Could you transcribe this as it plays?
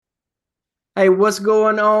Hey, what's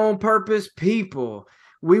going on, Purpose people?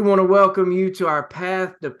 We want to welcome you to our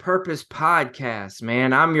Path to Purpose podcast,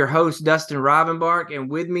 man. I'm your host, Dustin Robinbark,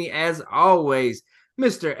 and with me, as always,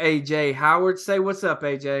 Mr. AJ Howard. Say what's up,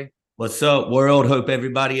 AJ. What's up, world? Hope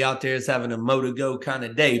everybody out there is having a mo to go kind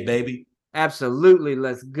of day, baby. Absolutely.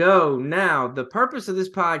 Let's go. Now, the purpose of this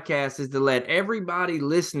podcast is to let everybody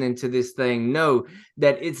listening to this thing know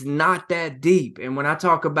that it's not that deep. And when I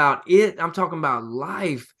talk about it, I'm talking about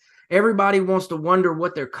life. Everybody wants to wonder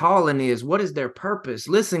what their calling is. What is their purpose?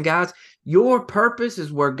 Listen, guys, your purpose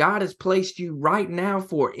is where God has placed you right now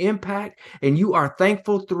for impact, and you are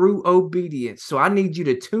thankful through obedience. So I need you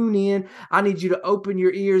to tune in. I need you to open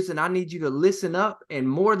your ears, and I need you to listen up. And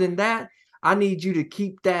more than that, I need you to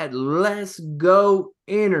keep that let's go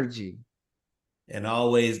energy. And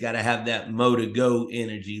always got to have that mo to go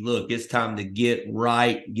energy. Look, it's time to get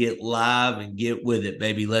right, get live, and get with it,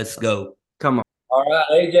 baby. Let's go. Come on. All right,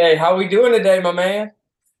 AJ, how we doing today, my man?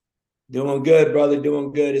 Doing good, brother.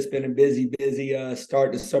 Doing good. It's been a busy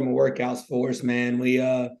start to summer workouts for us, man. We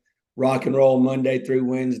rock and roll Monday through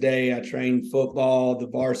Wednesday. I train football, the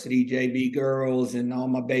varsity JV girls, and all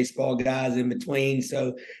my baseball guys in between.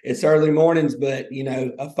 So it's early mornings, but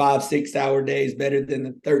a 5-6 hour day is better than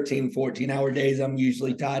the 13-14 hour days I'm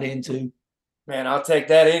usually tied into. Man, I'll take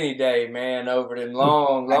that any day, man, over the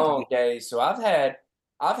long days. So I've had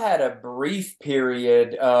a brief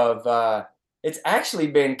period of it's actually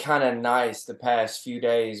been kind of nice the past few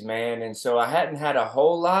days, man. And so I hadn't had a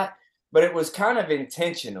whole lot, but it was kind of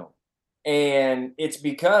intentional. And it's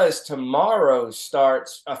because tomorrow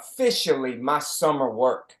starts officially my summer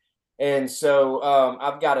work. And so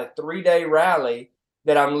I've got a 3-day rally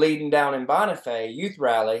that I'm leading down in Bonifay, youth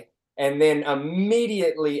rally. And then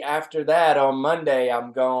immediately after that, on Monday,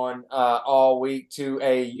 I'm going all week to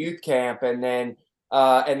a youth camp, and then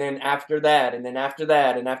after that, and then after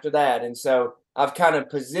that, and after that. And so I've kind of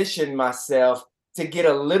positioned myself to get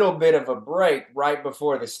a little bit of a break right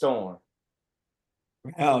before the storm.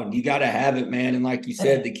 Oh, you got to have it, man. And like you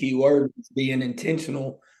said, the key word is being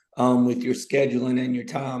intentional with your scheduling and your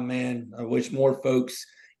time, man. I wish more folks,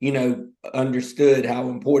 understood how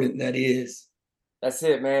important that is. That's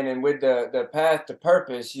it, man. And with the Path to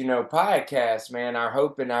Purpose, podcast, man, our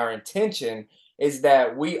hope and our intention is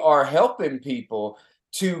that we are helping people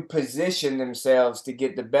to position themselves to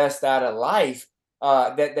get the best out of life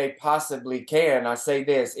that they possibly can. I say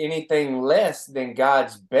this: anything less than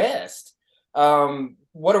God's best,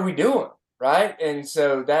 what are we doing, right? And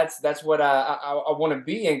so that's what I want to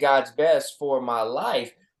be in God's best for my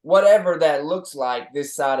life, whatever that looks like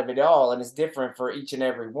this side of it all, and it's different for each and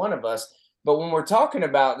every one of us. But when we're talking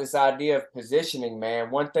about this idea of positioning, man,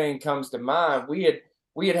 one thing comes to mind.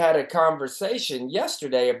 We had a conversation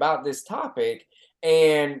yesterday about this topic,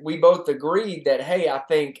 and we both agreed that, hey, I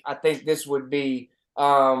think this would be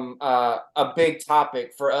a big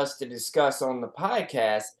topic for us to discuss on the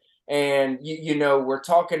podcast. And we're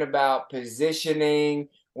talking about positioning.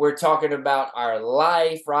 We're talking about our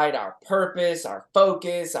life, right? Our purpose, our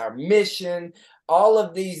focus, our mission, all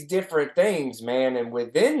of these different things, man. And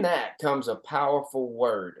within that comes a powerful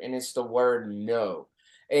word, and it's the word no.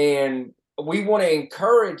 And we want to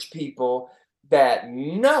encourage people that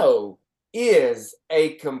no is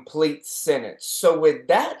a complete sentence. So with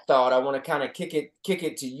that thought, I want to kind of kick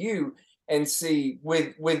it to you and see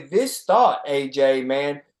with this thought, AJ,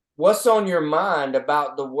 man, what's on your mind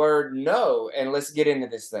about the word no? And let's get into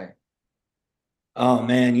this thing. Oh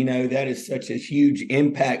man, that is such a huge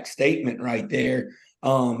impact statement right there.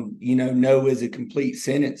 No is a complete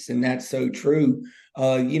sentence, and that's so true.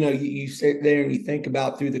 You sit there and you think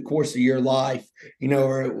about through the course of your life,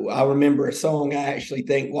 or I remember a song I actually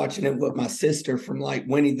think watching it with my sister from like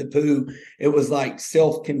Winnie the Pooh. It was like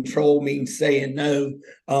self-control means saying no,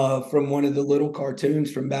 from one of the little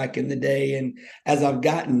cartoons from back in the day. And as I've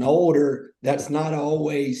gotten older, that's not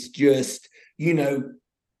always just,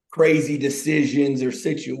 crazy decisions or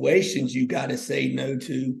situations you got to say no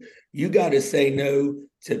to. You got to say no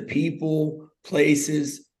to people,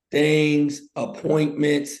 places, things,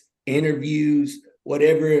 appointments, interviews,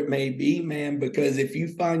 whatever it may be, man. Because if you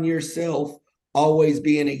find yourself always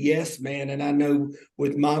being a yes man, and I know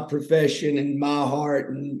with my profession and my heart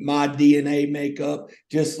and my DNA makeup,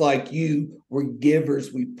 just like you, we're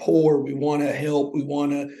givers, we pour, we want to help, we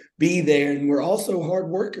want to be there, and we're also hard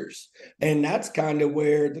workers. And that's kind of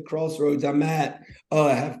where the crossroads I'm at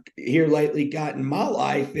have here lately got in my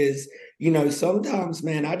life is, sometimes,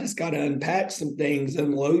 man, I just got to unpack some things,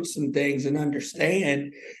 unload some things, and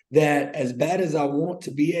understand that as bad as I want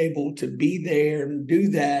to be able to be there and do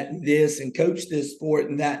that and this and coach this sport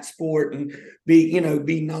and that sport and be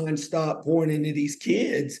nonstop pouring into these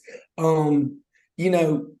kids, you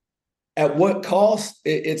know, at what cost?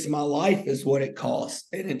 It's my life is what it costs,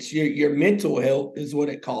 and it's your mental health is what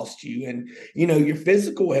it costs you, and your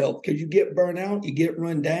physical health, because you get burnt out, you get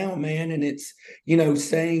run down, man. And it's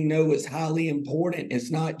saying no is highly important.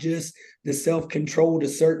 It's not just the self-control to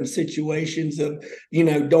certain situations of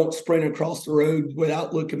don't sprint across the road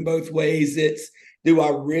without looking both ways. It's, do I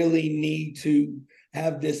really need to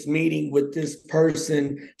have this meeting with this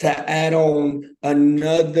person to add on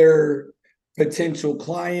another potential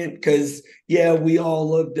client? Because we all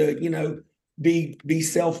love to be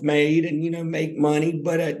self-made and make money,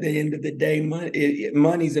 but at the end of the day,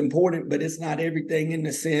 money's important, but it's not everything. In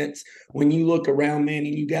the sense, when you look around, man,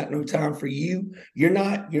 and you got no time for you're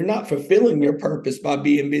not fulfilling your purpose by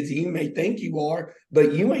being busy. You may think you are,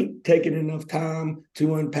 but you ain't taking enough time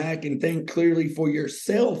to unpack and think clearly for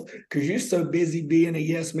yourself, because you're so busy being a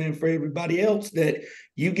yes man for everybody else that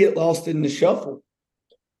you get lost in the shuffle.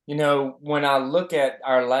 When I look at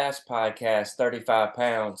our last podcast, 35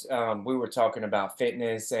 pounds, we were talking about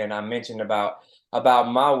fitness, and I mentioned about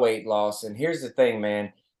my weight loss. And here's the thing,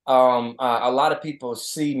 man. A lot of people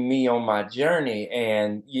see me on my journey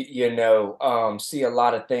and, see a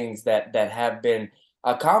lot of things that have been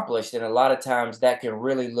accomplished. And a lot of times that can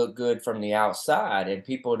really look good from the outside, and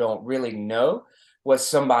people don't really know what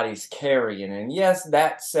somebody's carrying. And yes,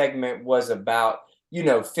 that segment was about,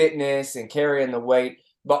 fitness and carrying the weight.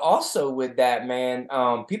 But also with that, man,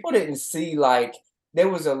 people didn't see, like, there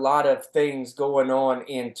was a lot of things going on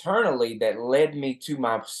internally that led me to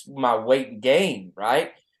my weight gain,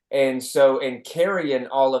 right? And so, in carrying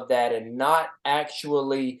all of that and not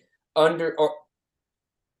actually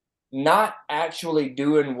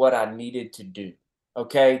doing what I needed to do,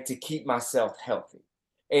 okay, to keep myself healthy.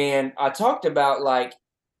 And I talked about, like,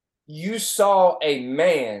 you saw a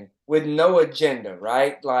man with no agenda,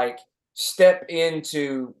 right? Like, step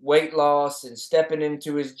into weight loss and stepping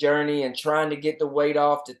into his journey and trying to get the weight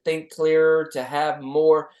off, to think clearer, to have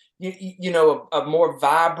more, a more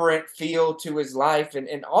vibrant feel to his life,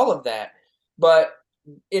 and all of that. But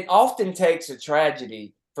it often takes a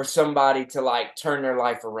tragedy for somebody to, like, turn their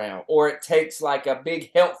life around, or it takes, like, a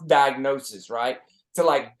big health diagnosis, right, to,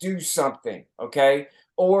 like, do something, okay?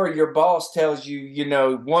 Or your boss tells you,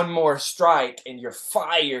 one more strike and you're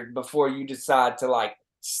fired before you decide to, like,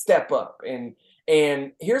 step up. And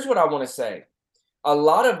here's what I want to say. A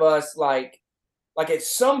lot of us, like at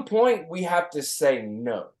some point, we have to say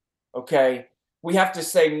no. Okay. We have to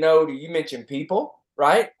say no to, you mentioned people,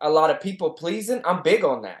 right? A lot of people pleasing. I'm big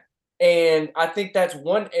on that. And I think that's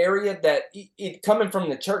one area that it coming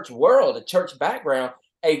from the church world, a church background,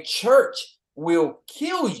 a church will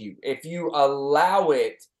kill you if you allow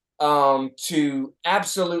it to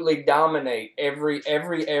absolutely dominate every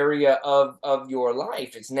area of your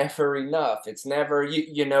life. It's never enough. It's never,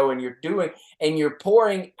 and you're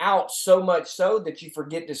pouring out so much so that you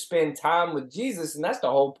forget to spend time with Jesus. And that's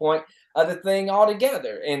the whole point of the thing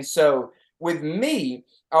altogether. And so with me,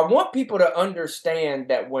 I want people to understand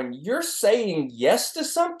that when you're saying yes to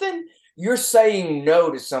something, you're saying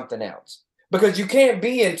no to something else. Because you can't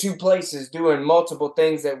be in two places doing multiple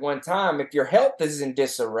things at one time. If your health is in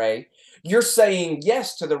disarray, you're saying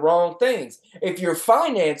yes to the wrong things. If your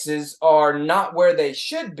finances are not where they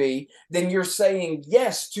should be, then you're saying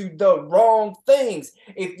yes to the wrong things.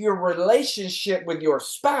 If your relationship with your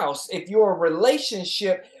spouse, if your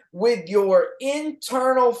relationship with your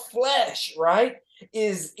internal flesh, right,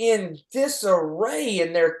 is in disarray,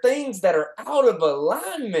 and there are things that are out of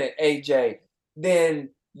alignment, AJ, then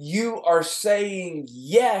you are saying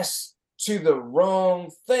yes to the wrong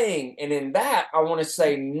thing. And in that, I want to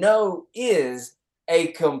say no is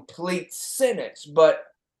a complete sentence, but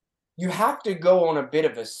you have to go on a bit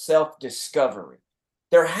of a self-discovery.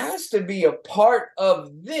 There has to be a part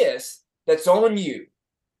of this that's on you.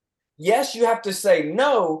 Yes, you have to say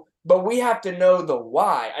no, but we have to know the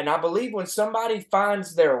why. And I believe when somebody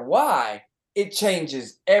finds their why, it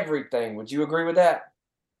changes everything. Would you agree with that?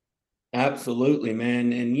 Absolutely,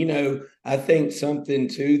 man. And, I think something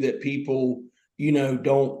too that people,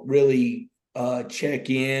 don't really check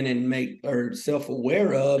in and make or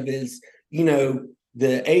self-aware of is, the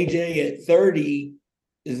AJ at 30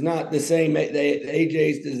 is not the same. The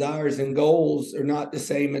AJ's desires and goals are not the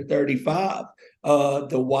same at 35.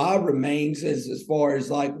 The why remains as far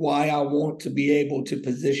as like why I want to be able to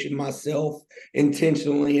position myself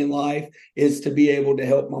intentionally in life is to be able to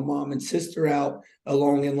help my mom and sister out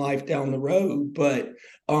along in life down the road. But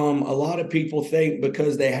a lot of people think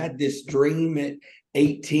because they had this dream at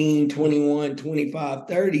 18, 21, 25,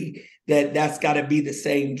 30, that's got to be the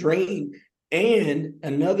same dream. And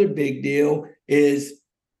another big deal is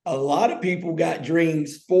a lot of people got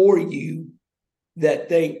dreams for you that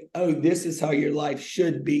think, oh, this is how your life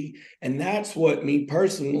should be. And that's what me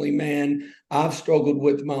personally, man, I've struggled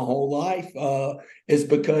with my whole life, is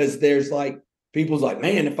because there's like, people's like,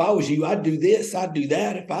 man, if I was you, I'd do this, I'd do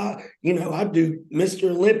that. If I'd do Mr.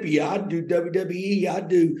 Olympia, I'd do WWE, I'd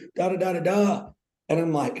do da da da da da. And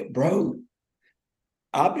I'm like, bro,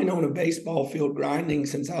 I've been on a baseball field grinding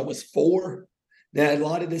since I was 4. That a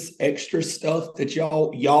lot of this extra stuff that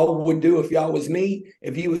y'all would do if y'all was me,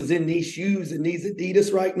 if you was in these shoes and these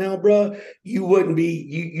Adidas right now, bro, you wouldn't be,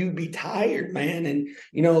 you'd be tired, man. And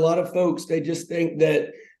a lot of folks, they just think that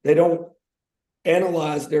they don't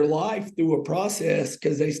analyze their life through a process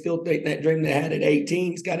because they still think that dream they had at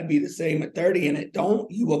 18 has got to be the same at 30, and it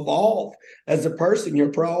don't. You evolve as a person,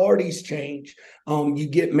 your priorities change. You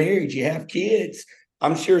get married, you have kids.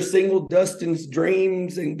 I'm sure single Dustin's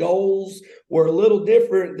dreams and goals were a little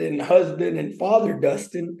different than husband and father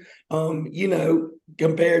Dustin,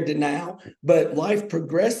 compared to now. But life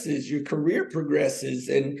progresses, your career progresses,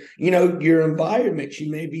 and, your environment. You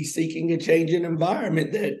may be seeking a change in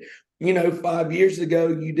environment that, 5 years ago,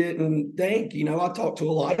 you didn't think. I talk to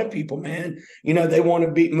a lot of people, man. They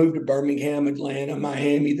want to move to Birmingham, Atlanta,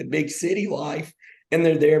 Miami, the big city life. And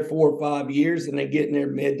they're there 4 or 5 years and they get in their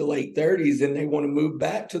mid to late 30s and they want to move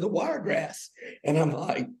back to the Wiregrass. And I'm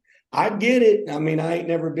like, I get it. I mean, I ain't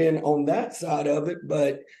never been on that side of it,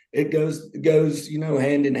 but it goes,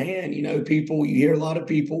 hand in hand. You hear a lot of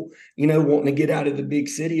people, wanting to get out of the big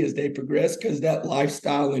city as they progress because that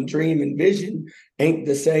lifestyle and dream and vision ain't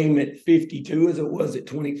the same at 52 as it was at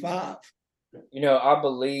 25. I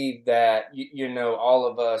believe that, all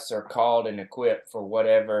of us are called and equipped for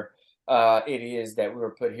whatever it is that we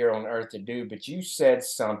were put here on earth to do. But you said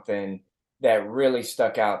something that really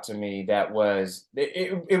stuck out to me. That was,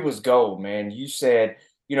 it was gold, man. You said,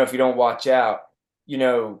 if you don't watch out,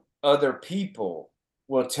 other people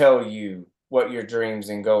will tell you what your dreams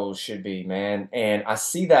and goals should be, man. And I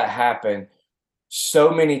see that happen so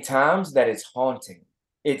many times that it's haunting.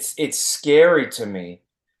 It's scary to me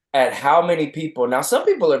at how many people. Now, some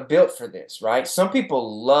people are built for this, right? Some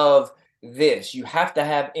people love this. You have to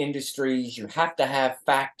have industries, you have to have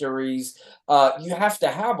factories, you have to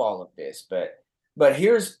have all of this. But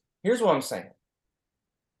here's what I'm saying.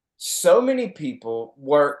 So many people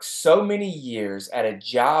work so many years at a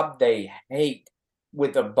job they hate,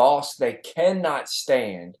 with a boss they cannot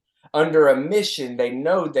stand, under a mission they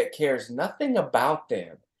know that cares nothing about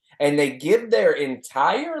them, and they give their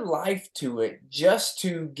entire life to it just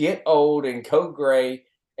to get old and go gray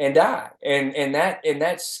and die. And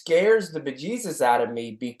that scares the bejesus out of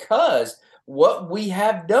me, because what we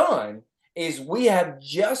have done is we have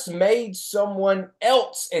just made someone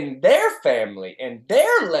else and their family and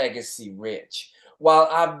their legacy rich, while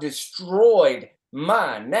I've destroyed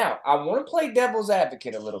mine. Now, I want to play devil's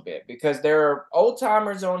advocate a little bit, because there are old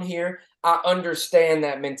timers on here. I understand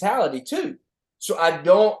that mentality too. So I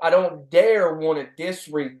don't dare want to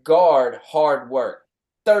disregard hard work.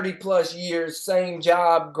 30 plus years, same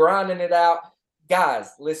job, grinding it out.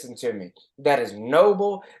 Guys, listen to me. That is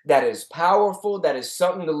noble. That is powerful. That is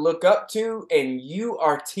something to look up to. And you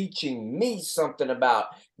are teaching me something about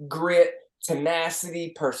grit,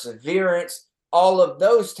 tenacity, perseverance, all of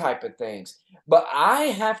those type of things. But I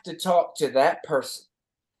have to talk to that person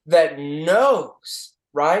that knows,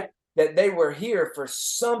 right, that they were here for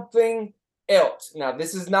something else. Now,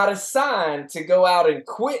 this is not a sign to go out and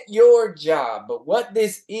quit your job, but what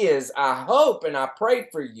this is, I hope and I pray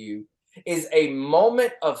for you, is a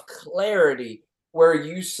moment of clarity where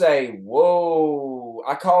you say, whoa.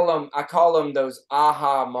 I call them those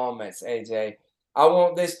aha moments, AJ. I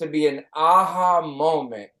want this to be an aha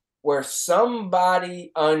moment where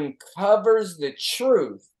somebody uncovers the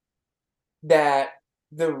truth that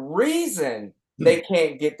the reason they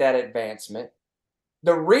can't get that advancement,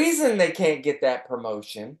 the reason they can't get that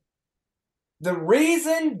promotion, the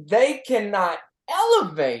reason they cannot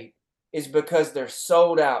elevate is because they're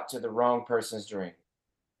sold out to the wrong person's dream.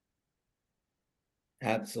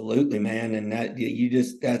 Absolutely, man. And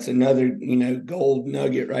that's another, gold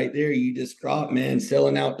nugget right there. You just dropped, man,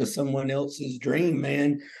 selling out to someone else's dream,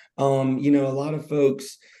 man. A lot of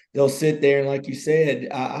folks, they'll sit there and, like you said,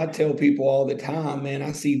 I tell people all the time, man,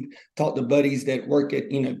 talk to buddies that work at,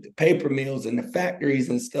 the paper mills and the factories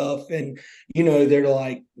and stuff. And, they're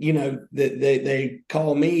like, they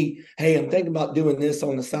call me, hey, I'm thinking about doing this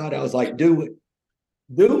on the side. I was like, do it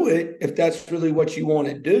if that's really what you want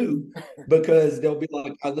to do, because they'll be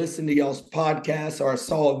like, I listened to y'all's podcast, or I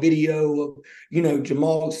saw a video of,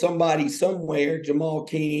 Jamal, somebody somewhere, Jamal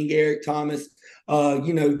King, Eric Thomas,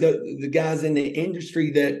 The guys in the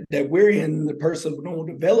industry that we're in, the personal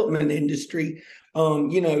development industry,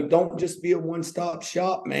 don't just be a one-stop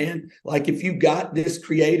shop, man. Like if you got this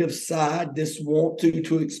creative side, this want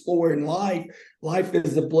to explore in life, life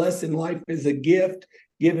is a blessing, life is a gift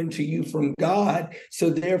given to you from God. So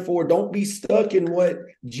therefore, don't be stuck in what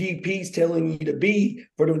GP's telling you to be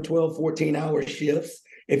for them 12, 14-hour shifts.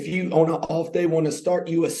 If you on an off day want to start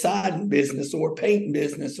you a siding business or a painting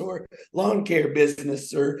business or lawn care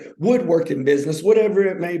business or woodworking business, whatever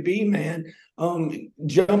it may be, man,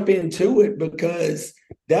 jump into it, because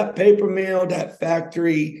that paper mill, that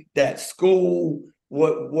factory, that school,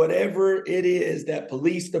 whatever it is, that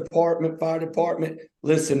police department, fire department,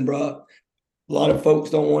 listen, bro, a lot of folks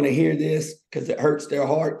don't want to hear this because it hurts their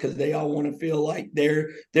heart, because they all want to feel like their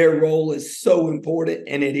role is so important,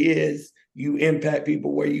 and it is. You impact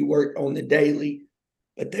people where you work on the daily,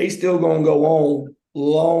 but they still gonna go on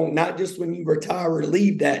long, not just when you retire or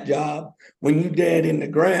leave that job, when you dead in the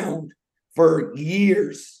ground for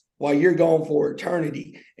years while you're gone for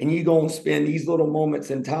eternity, and you gonna spend these little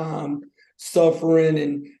moments in time suffering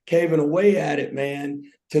and caving away at it, man,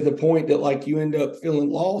 to the point that like you end up feeling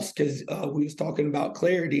lost. Because we was talking about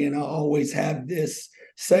clarity, and I always have this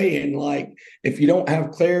saying, like, if you don't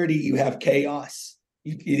have clarity, you have chaos.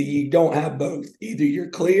 You don't have both. Either you're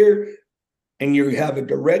clear and you have a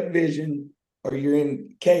direct vision, or you're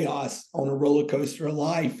in chaos on a roller coaster of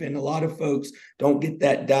life. And a lot of folks don't get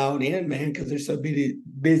that dialed in, man, because they're so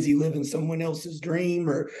busy living someone else's dream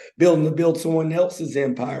or build someone else's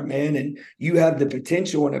empire, man. And you have the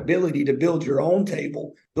potential and ability to build your own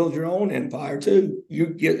table, build your own empire too.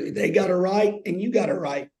 They got it right, and you got it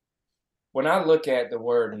right. When I look at the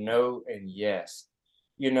word no and yes,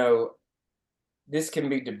 this can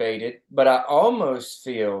be debated, but I almost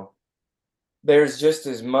feel there's just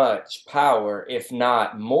as much power, if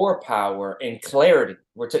not more power, in clarity.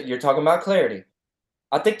 You're talking about clarity.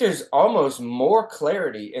 I think there's almost more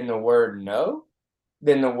clarity in the word no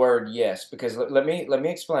than the word yes, because let me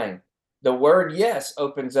explain. The word yes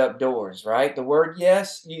opens up doors, right? The word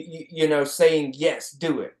yes, saying yes,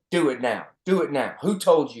 do it now, Who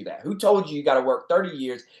told you that? Who told you got to work 30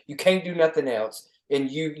 years? You can't do nothing else. And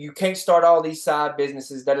you can't start all these side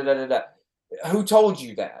businesses, Who told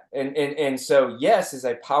you that? And so yes is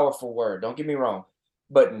a powerful word, don't get me wrong.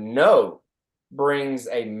 But no brings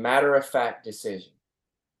a matter-of-fact decision.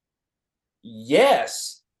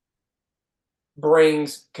 Yes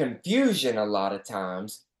brings confusion a lot of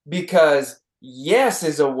times, because yes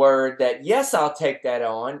is a word that, yes, I'll take that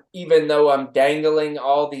on, even though I'm dangling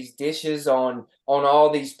all these dishes on all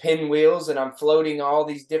these pinwheels, and I'm floating all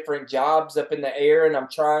these different jobs up in the air, and I'm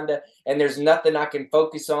trying to, and there's nothing I can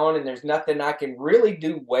focus on, and there's nothing I can really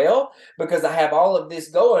do well, because I have all of this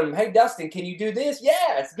going. Hey, Dustin, can you do this?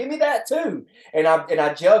 Yes, give me that too. And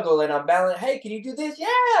I juggle and I'm balancing. Hey, can you do this?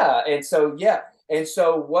 Yeah. And so, yeah. And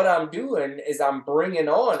so what I'm doing is I'm bringing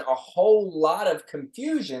on a whole lot of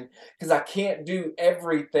confusion, because I can't do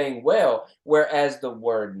everything well. Whereas the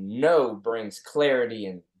word no brings clarity,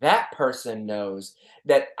 and that person knows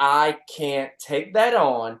that I can't take that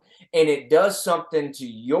on. And it does something to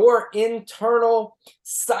your internal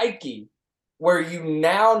psyche, where you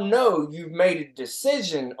now know you've made a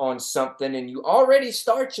decision on something, and you already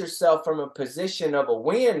start yourself from a position of a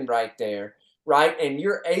win right there. Right? And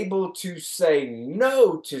you're able to say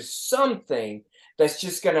no to something that's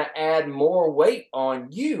just going to add more weight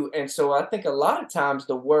on you. And so I think a lot of times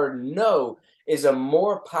the word no is a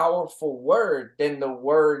more powerful word than the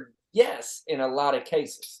word yes in a lot of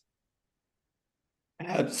cases.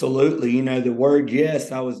 Absolutely. The word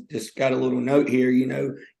yes, I was just got a little note here,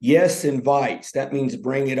 yes invites. That means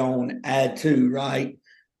bring it on, add to, right?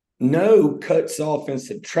 No cuts off and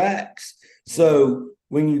subtracts. So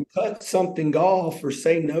when you cut something off, or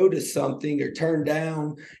say no to something, or turn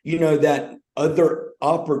down, that other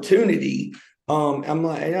opportunity, I'm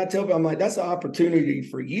like, and I tell them, I'm like, that's an opportunity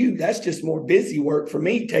for you. That's just more busy work for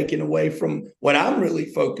me, taking away from what I'm really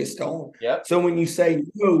focused on. Yep. So when you say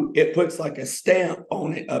no, it puts like a stamp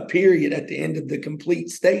on it, a period at the end of the complete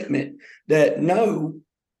statement, that no,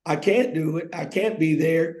 I can't do it. I can't be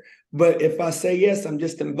there. But if I say yes, I'm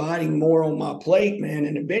just inviting more on my plate, man.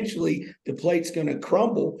 And eventually the plate's going to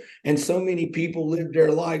crumble. And so many people live their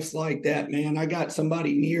lives like that, man. I got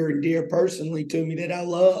somebody near and dear personally to me that I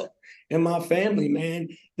love in my family, man,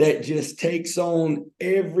 that just takes on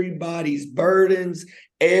everybody's burdens,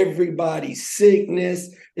 everybody's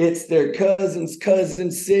sickness. It's their cousin's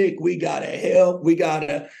cousin sick. We got to help.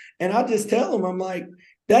 And I just tell them, I'm like,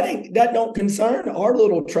 that don't concern our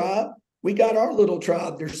little tribe. We got our little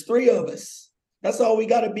tribe. There's 3 of us. That's all we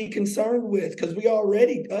got to be concerned with, because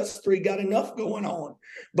us three got enough going on.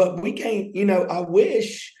 But we can't, I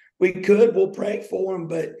wish we could. We'll pray for them,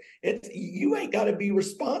 but you ain't got to be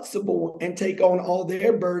responsible and take on all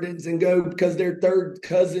their burdens and go because their third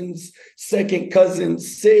cousin's, second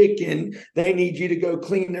cousin's sick and they need you to go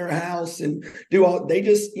clean their house and do all. They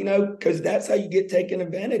just, because that's how you get taken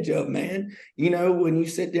advantage of, man. When you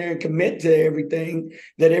sit there and commit to everything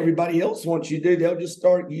that everybody else wants you to do, they'll just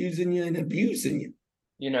start using you and abusing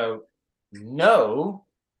you. No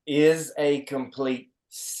is a complete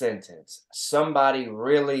sentence. Somebody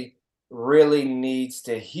really, really needs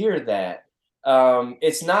to hear that.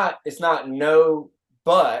 It's not no,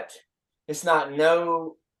 but it's not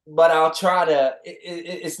no, but I'll try to.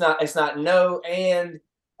 It's not no and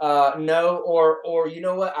no, or you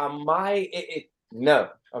know what? I might. No,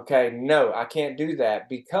 okay, no, I can't do that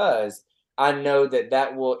because I know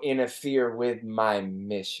that will interfere with my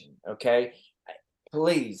mission. Okay,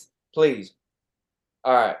 please, please.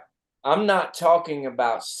 All right. I'm not talking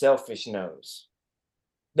about selfish no's.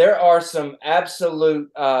 There are some absolute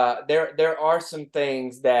there are some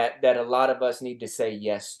things that a lot of us need to say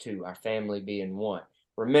yes to, our family being one.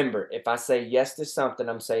 Remember, if I say yes to something,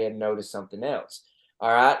 I'm saying no to something else. All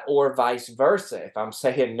right? Or vice versa. If I'm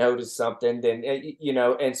saying no to something, then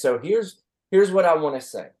and so here's what I want to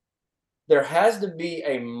say. There has to be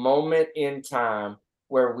a moment in time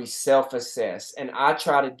where we self-assess, and I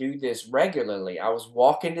try to do this regularly. I was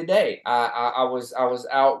walking today. I was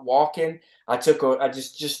out walking. I took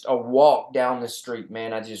just a walk down the street,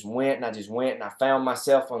 man. I just went and I found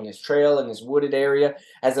myself on this trail in this wooded area.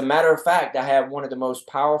 As a matter of fact, I had one of the most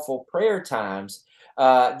powerful prayer times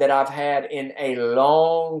that I've had in a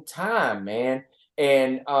long time, man.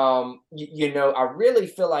 And I really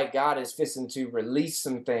feel like God is fixing to release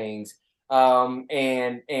some things.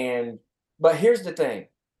 But here's the thing.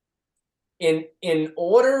 In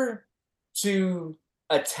order to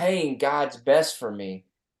attain God's best for me,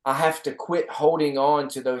 I have to quit holding on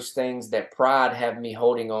to those things that pride have me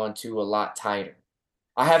holding on to a lot tighter.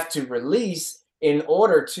 I have to release in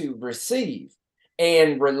order to receive.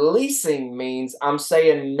 And releasing means I'm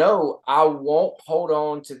saying, no, I won't hold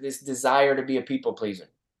on to this desire to be a people pleaser.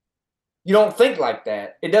 You don't think like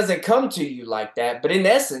that. It doesn't come to you like that. But in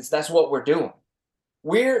essence, that's what we're doing.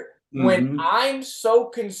 When I'm so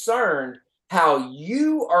concerned how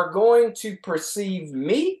you are going to perceive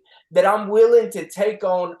me, that I'm willing to take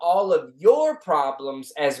on all of your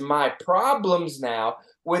problems as my problems now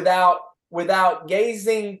without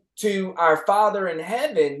gazing to our Father in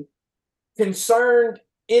heaven, concerned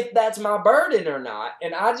if that's my burden or not.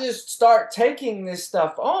 And I just start taking this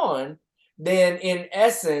stuff on, then in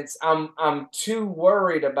essence, I'm too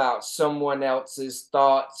worried about someone else's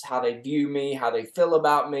thoughts, how they view me, how they feel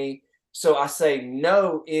about me. So I say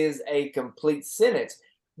no is a complete sentence.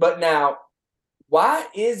 But now, why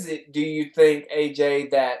is it, do you think,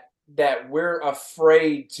 AJ, that we're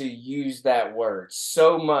afraid to use that word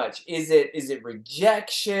so much? Is it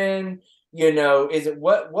rejection? Is it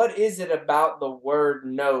what is it about the word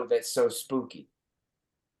no that's so spooky?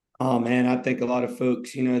 Oh man, I think a lot of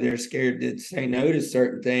folks, they're scared to say no to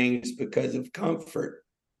certain things because of comfort.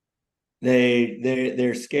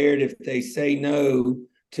 They're scared if they say no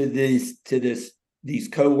to these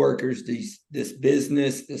coworkers, this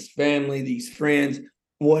business, this family, these friends,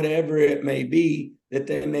 whatever it may be, that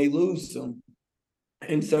they may lose them.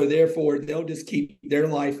 And so therefore they'll just keep their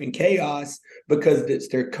life in chaos because it's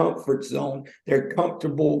their comfort zone. They're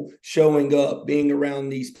comfortable showing up, being around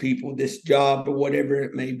these people, this job or whatever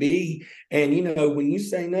it may be. And, when you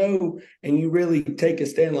say no and you really take a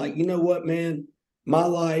stand, like, you know what, man, my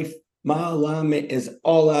life, my alignment is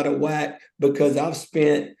all out of whack because I've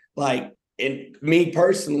spent and me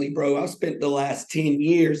personally, bro, I've spent the last 10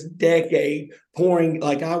 years, decade pouring,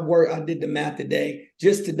 I did the math today.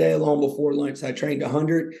 Just today alone before lunch, I trained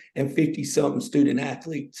 150 something student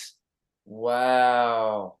athletes.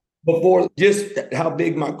 Wow. Before, just how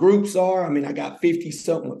big my groups are. I mean, I got 50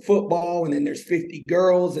 something with football, and then there's 50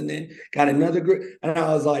 girls, and then got another group. And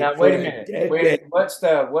I was like, now, wait a minute. What's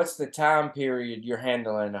the time period you're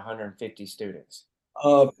handling 150 students?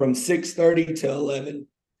 From 6:30 to 11.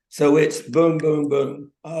 So it's boom, boom,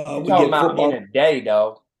 boom. We get football in a day,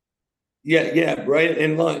 dog. Yeah, right.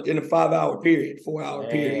 In lunch, in a 5-hour period,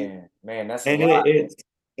 4-hour period. Man, that's and a lot.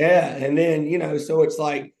 And then so it's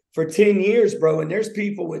like for 10 years, bro. And there's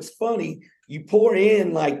people. It's funny, you pour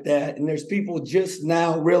in like that, and there's people just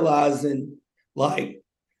now realizing, like,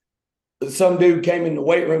 some dude came in the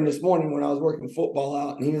weight room this morning when I was working football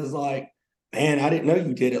out, and he was like, "Man, I didn't know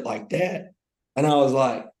you did it like that." And I was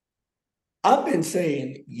like, I've been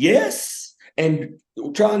saying yes and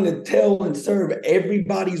trying to tell and serve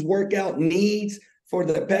everybody's workout needs for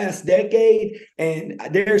the past decade, and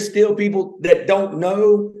there's still people that don't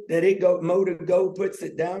know that Mo2Go puts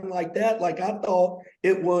it down like that. Like, I thought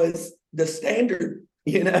it was the standard,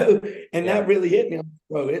 and that really hit me,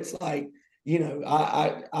 bro. It's like,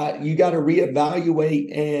 I you got to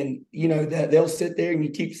reevaluate, and that they'll sit there and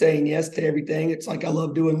you keep saying yes to everything. It's like, I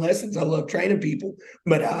love doing lessons, I love training people,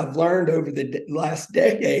 but I've learned over the last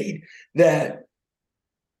decade that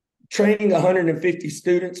training 150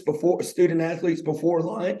 student athletes before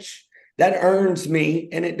lunch, that earns me,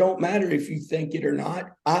 and it don't matter if you think it or not.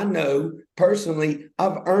 I know personally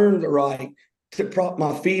I've earned the right to prop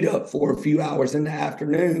my feet up for a few hours in the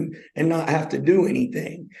afternoon and not have to do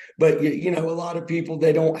anything. But a lot of people,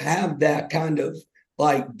 they don't have that kind of,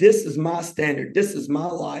 like, this is my standard, this is my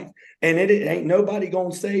life, and it ain't nobody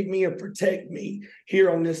gonna save me or protect me here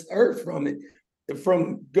on this earth from it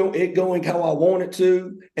going how I want it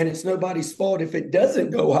to. And it's nobody's fault if it doesn't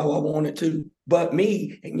go how I want it to but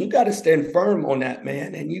me. And you got to stand firm on that,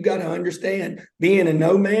 man. And you got to understand, being a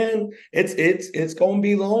no man, it's gonna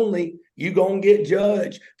be lonely. You gonna get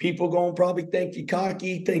judged. People gonna probably think you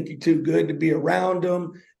cocky, think you too good to be around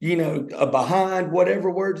them, behind,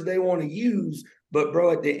 whatever words they want to use. But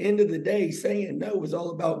bro, at the end of the day, saying no is all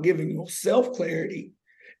about giving yourself clarity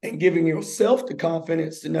and giving yourself the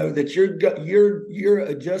confidence to know that you're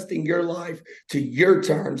adjusting your life to your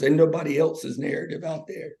terms and nobody else's narrative out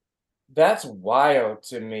there. That's wild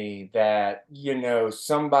to me that,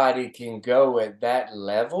 somebody can go at that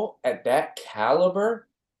level, at that caliber,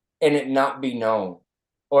 and it not be known,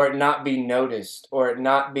 or it not be noticed, or it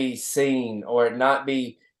not be seen, or it not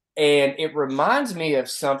be. And it reminds me of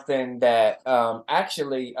something that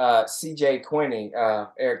actually CJ Quinney,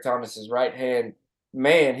 Eric Thomas's right hand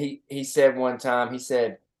man, he said one time. He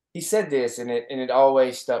said this, and it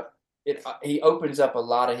always stuck. He opens up a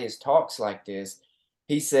lot of his talks like this.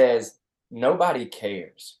 He says, "Nobody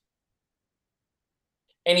cares,"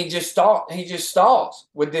 and he just stalls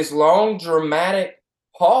with this long dramatic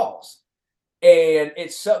pause, and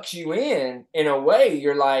it sucks you in a way.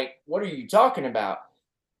 You're like, "What are you talking about?"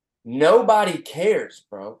 Nobody cares,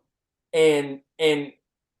 bro. And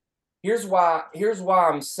here's why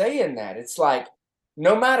I'm saying that. It's like,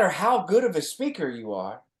 no matter how good of a speaker you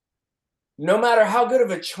are, no matter how good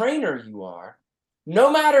of a trainer you are,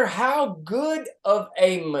 no matter how good of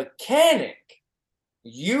a mechanic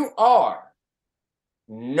you are,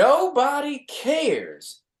 nobody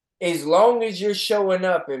cares as long as you're showing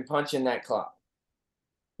up and punching that clock.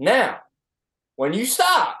 Now, when you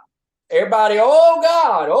stop, everybody, oh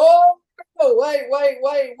God, oh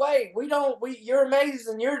wait, you're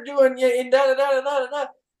amazing, you're doing and da da da da da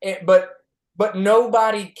da. But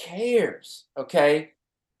nobody cares, okay?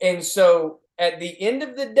 And so at the end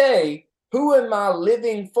of the day, who am I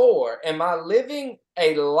living for? Am I living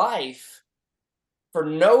a life for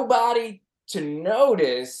nobody to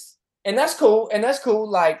notice? And that's cool.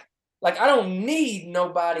 Like I don't need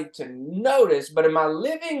nobody to notice, but am I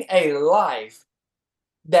living a life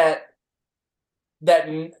that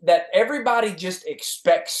everybody just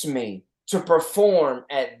expects me to perform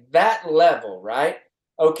at that level, right?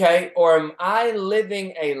 Okay. Or am I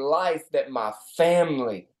living a life that my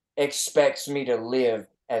family expects me to live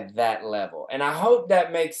at that level? And I hope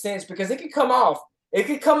that makes sense, because it could come off, I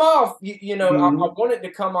want it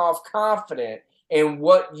to come off confident in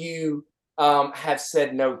what you have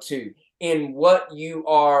said no to, in what you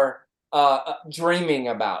are dreaming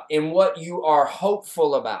about, in what you are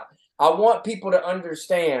hopeful about. I want people to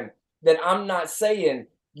understand that I'm not saying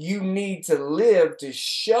you need to live to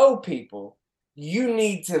show people. You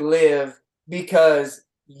need to live because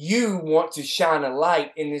you want to shine a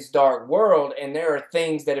light in this dark world. And there are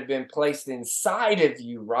things that have been placed inside of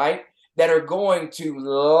you, right, that are going to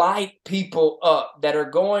light people up, that are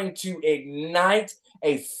going to ignite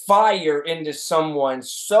a fire into someone,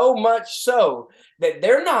 so much so that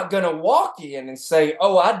they're not going to walk in and say,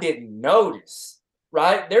 "Oh, I didn't notice."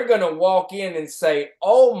 Right? They're going to walk in and say,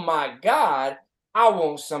 "Oh my God, I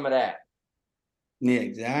want some of that." Yeah,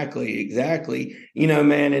 exactly.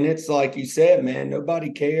 Man, and it's like you said, man,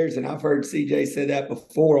 nobody cares. And I've heard CJ say that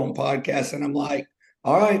before on podcasts, and I'm like,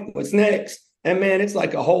 all right, what's next? And man, it's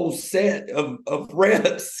like a whole set of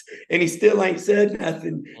reps, and he still ain't said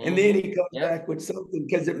nothing. And then he comes back with something,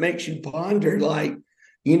 because it makes you ponder, like,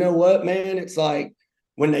 you know what, man? It's like,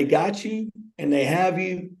 when they got you and they have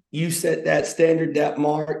you, you set that standard, that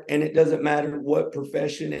mark, and it doesn't matter what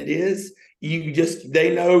profession it is.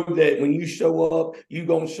 They know that when you show up, you're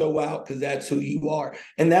going to show out, because that's who you are.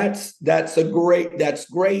 And that's great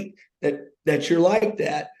that you're like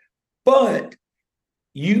that. But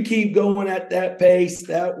you keep going at that pace,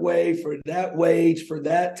 that way, for that wage, for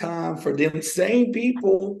that time, for them same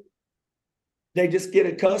people, they just get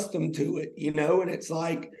accustomed to it, and it's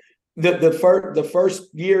like the first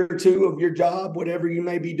year or two of your job, whatever you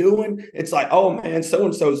may be doing, it's like, oh man,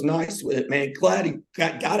 so-and-so's nice with it, man. Glad he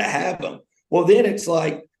gotta have them. Well, then it's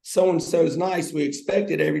like so-and-so's nice, we expect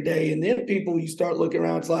it every day. And then people, you start looking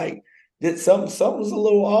around, it's like that something's a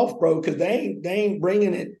little off, bro, because they ain't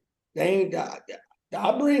bringing it. They ain't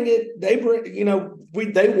I bring it. They bring,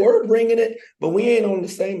 they were bringing it, but we ain't on the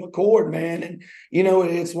same accord, man. And,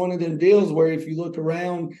 it's one of them deals where if you look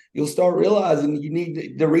around, you'll start realizing you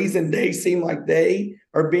need the reason they seem like they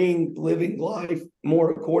are living life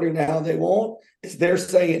more according to how they want is they're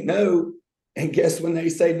saying no. And guess when they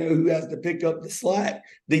say no, who has to pick up the slack?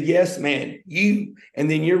 The yes man, you.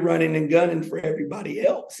 And then you're running and gunning for everybody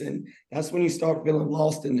else. And that's when you start feeling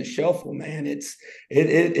lost in the shuffle, man. It's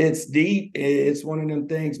deep. It's one of them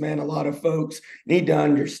things, man. A lot of folks need to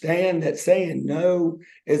understand that saying no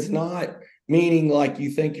is not meaning like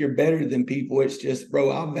you think you're better than people. It's just,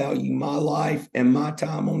 bro, I value my life and my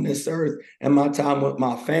time on this earth and my time with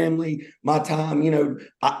my family, my time,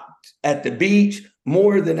 at the beach,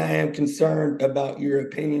 more than I am concerned about your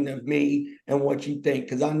opinion of me and what you think.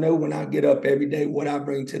 Because I know when I get up every day, what I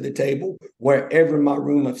bring to the table, wherever my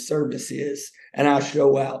room of service is, and I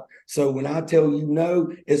show out. So when I tell you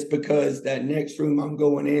no, it's because that next room I'm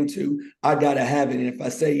going into, I got to have it. And if I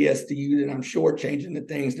say yes to you, then I'm shortchanging the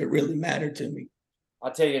things that really matter to me.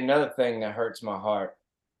 I'll tell you another thing that hurts my heart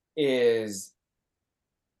is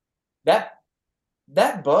that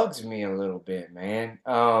bugs me a little bit, man.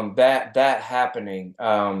 That happening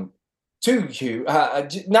to you,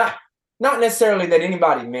 not necessarily that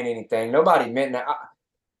anybody meant anything. Nobody meant that.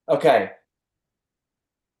 Okay,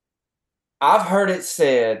 I've heard it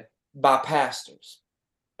said by pastors,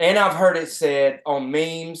 and I've heard it said on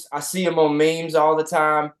memes. I see them on memes all the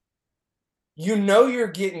time. You're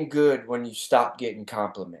getting good when you stop getting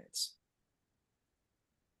compliments,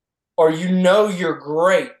 or you're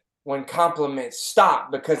great when compliments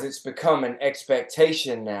stop because it's become an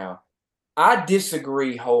expectation now. I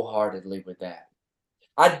disagree wholeheartedly with that.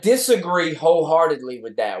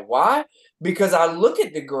 Why? Because I look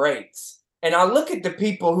at the greats and I look at the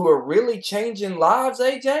people who are really changing lives,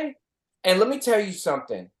 AJ. And let me tell you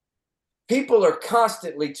something. People are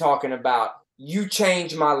constantly talking about, you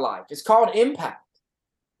changed my life. It's called impact.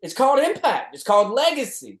 It's called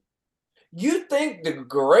legacy. You think the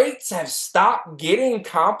greats have stopped getting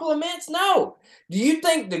compliments? No. Do you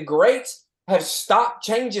think the greats have stopped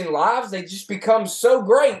changing lives? They just become so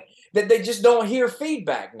great that they just don't hear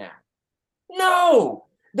feedback now. No.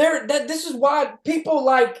 This is why people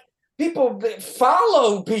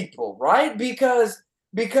follow people, right? Because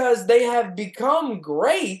they have become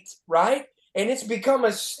great, right? And it's become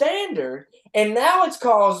a standard, and now it's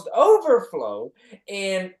caused overflow.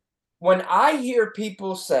 And when I hear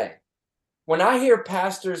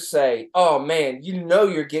pastors say, oh man,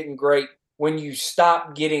 you're getting great when you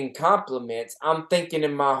stop getting compliments, I'm thinking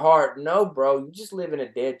in my heart, no, bro, you just live in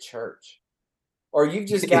a dead church. Or you've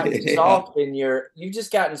just gotten soft in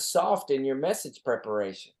your message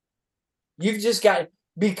preparation.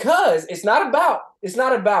 Because it's not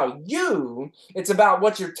about you, it's about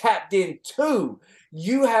what you're tapped into.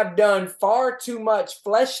 You have done far too much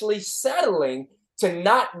fleshly settling to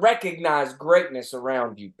not recognize greatness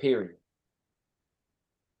around you, period.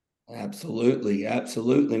 Absolutely,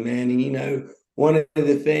 man. And one of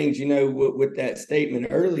the things, with that statement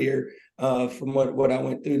earlier, from what I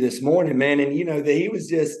went through this morning, man, and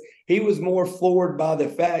that he was more floored by the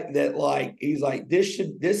fact that he's like, this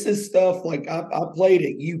is stuff like I played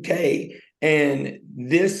at UK, and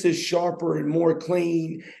this is sharper and more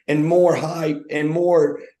clean and more hype and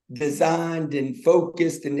more designed and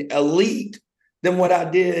focused and elite than what I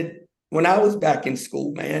did when I was back in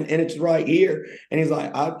school, man. And it's right here. And he's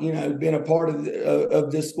like, I've been a part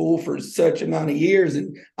of this school for such amount of years,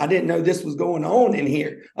 and I didn't know this was going on in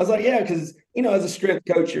here. I was like, yeah, because as a strength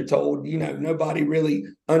coach, you're told nobody really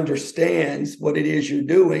understands what it is you're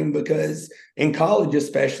doing, because in college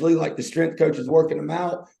especially, like, the strength coach is working them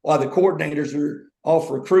out while the coordinators are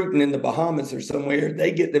off recruiting in the Bahamas or somewhere.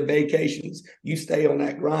 They get the vacations. You stay on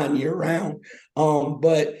that grind year round.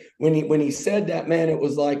 But when he said that, man, it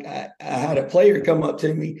was like I had a player come up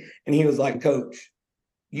to me and he was like, Coach,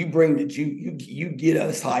 you bring you get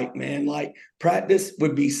us hype, man. Like, practice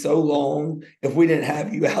would be so long if we didn't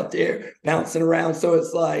have you out there bouncing around. So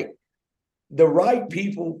it's like the right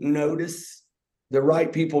people notice The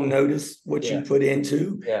right people notice what you put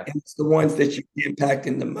into, and it's the ones that you're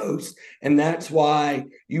impacting the most. And that's why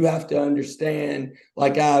you have to understand,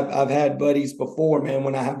 like I've had buddies before, man,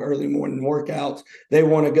 when I have early morning workouts, they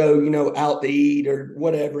want to go, out to eat or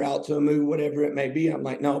whatever, out to a movie, whatever it may be. I'm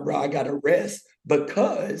like, no, bro, I got to rest,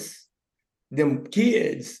 because them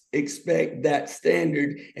kids expect that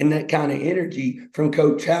standard and that kind of energy from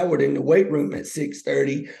Coach Howard in the weight room at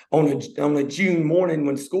 6:30 on a June morning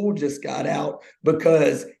when school just got out.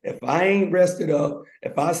 Because if I ain't rested up,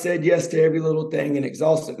 if I said yes to every little thing and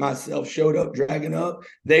exhausted myself, showed up dragging up,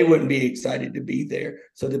 they wouldn't be excited to be there.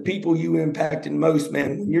 So the people you impacted most,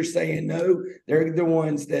 man, when you're saying no, they're the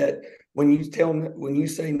ones that when you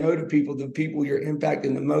say no to people, the people you're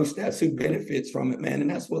impacting the most, that's who benefits from it, man. And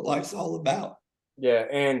that's what life's all about. Yeah.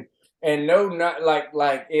 And no, not like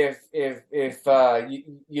if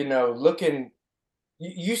looking,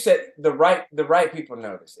 you said the right people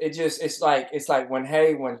notice. It's like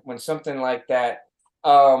when something like that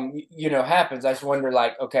happens, I just wonder,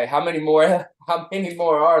 like, okay, how many more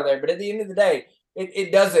are there? But at the end of the day,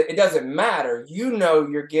 it doesn't matter.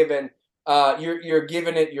 You're giving you're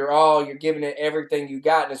giving it your all, you're giving it everything you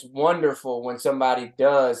got. And it's wonderful when somebody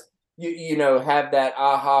does have that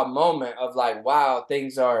aha moment of like, wow,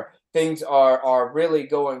 things are really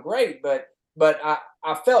going great. But I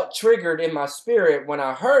felt triggered in my spirit when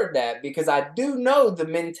I heard that, because I do know the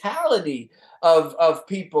mentality of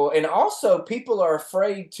people. And also, people are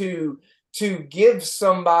afraid to give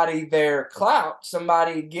somebody their clout,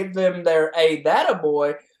 somebody give them their that a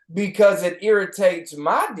boy, because it irritates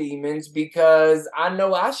my demons, because I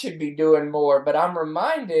know I should be doing more. But I'm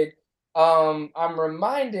reminded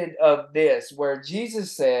of this, where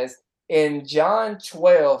Jesus says in John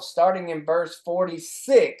 12, starting in verse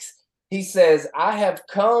 46, he says, I have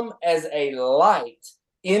come as a light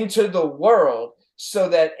into the world, so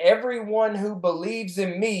that everyone who believes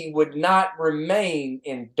in me would not remain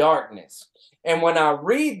in darkness. And when I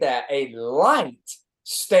read that, a light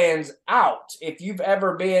stands out. If you've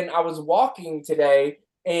ever been, I was walking today,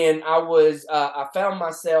 and I found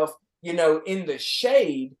myself, in the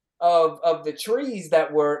shade of the trees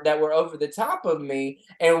that were over the top of me.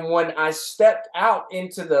 And when I stepped out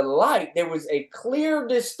into the light, there was a clear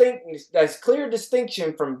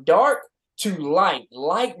distinction from dark to light.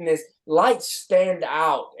 Light stand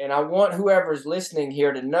out. And I want whoever's listening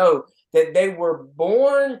here to know that they were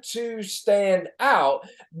born to stand out.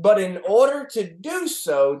 But in order to do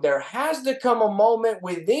so, there has to come a moment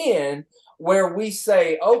within where we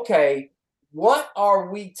say, okay, what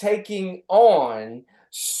are we taking on,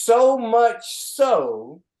 so much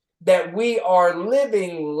so that we are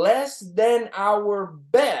living less than our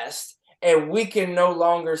best, and we can no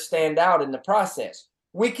longer stand out in the process.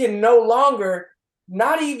 We can no longer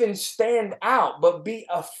not even stand out, but be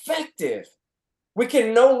effective. We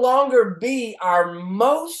can no longer be our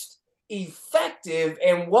most effective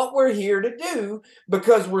in what we're here to do,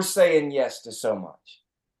 because we're saying yes to so much.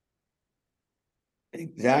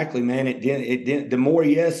 Exactly, man. It didn't. The more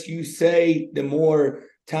yes you say, the more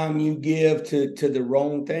time you give to the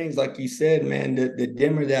wrong things. Like you said, man, the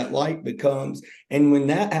dimmer that light becomes. And when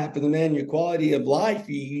that happens, man, your quality of life,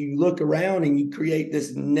 you look around and you create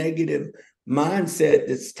this negative mindset,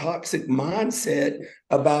 this toxic mindset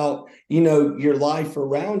about, your life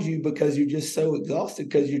around you, because you're just so exhausted,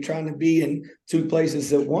 because you're trying to be in two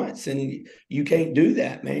places at once, and you can't do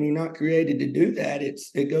that, man. You're not created to do that.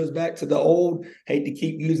 It goes back to the old, hate to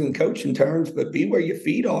keep using coaching terms, but be where your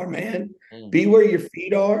feet are, man. Be where your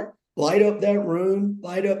feet are. Light up that room,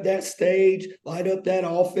 light up that stage, light up that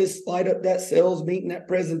office, light up that sales meeting, that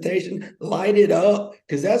presentation, light it up,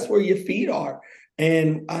 because that's where your feet are.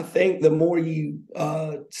 And I think the more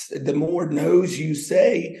no's you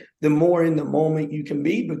say, the more in the moment you can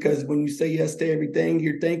be, because when you say yes to everything,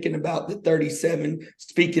 you're thinking about the 37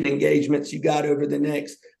 speaking engagements you got over the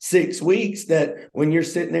next 6 weeks, that when you're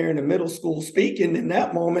sitting there in the middle school speaking, in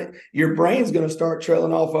that moment, your brain's going to start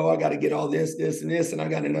trailing off. Oh, I got to get all this, and this, and I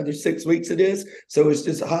got another 6 weeks of this. So it's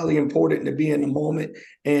just highly important to be in the moment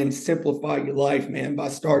and simplify your life, man, by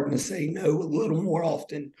starting to say no a little more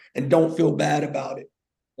often, and don't feel bad about it.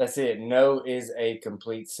 That's it. No is a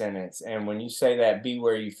complete sentence. And when you say that, be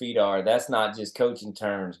where your feet are, that's not just coaching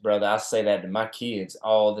terms, brother. I say that to my kids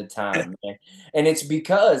all the time, man. And it's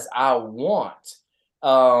because I want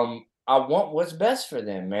what's best for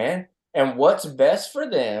them, man. And what's best for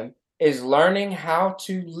them is learning how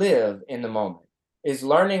to live in the moment, is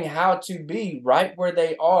learning how to be right where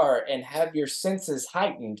they are and have your senses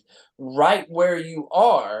heightened right where you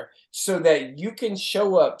are, so that you can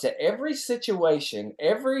show up to every situation,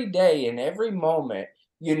 every day, and every moment,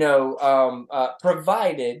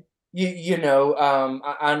 provided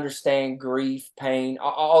I understand grief, pain,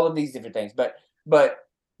 all of these different things,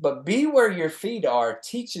 but be where your feet are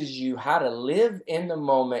teaches you how to live in the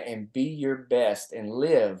moment and be your best and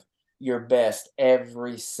live your best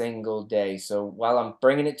every single day. So while I'm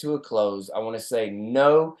bringing it to a close, I want to say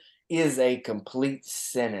no is a complete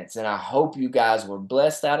sentence. And I hope you guys were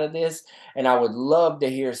blessed out of this. And I would love to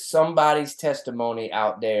hear somebody's testimony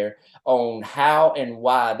out there on how and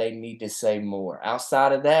why they need to say more.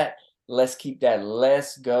 Outside of that, let's keep that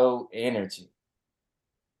let's go energy.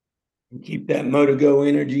 Keep that motor go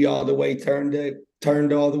energy all the way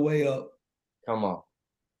turned all the way up. Come on.